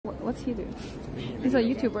what's he doing? He's a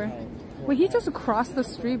YouTuber. Wait, he just crossed the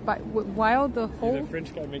street while the whole... There's a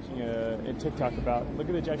French guy making a TikTok about, look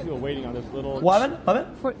at the jet fuel waiting on this little...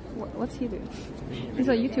 What's he doing? He's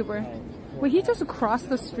a YouTuber. Wait, he just crossed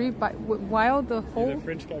the street while the whole... There's a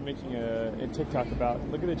French guy making a TikTok about,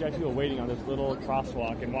 look at the jet fuel waiting on this little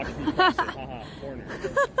crosswalk and watching me cross it. Haha, corner.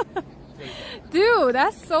 Dude,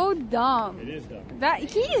 that's so dumb. It is dumb. That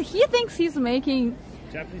he thinks he's making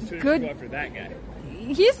Japanese Twitter good... should go after that guy.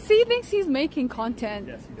 He thinks he's making content.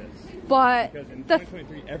 Yes, he does. But because in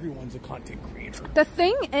 2023, everyone's a content creator. The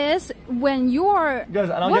thing is, when you are... Guys,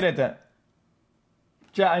 I don't get it then.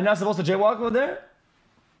 Are you not supposed to jaywalk over there?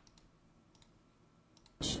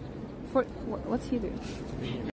 What's he doing?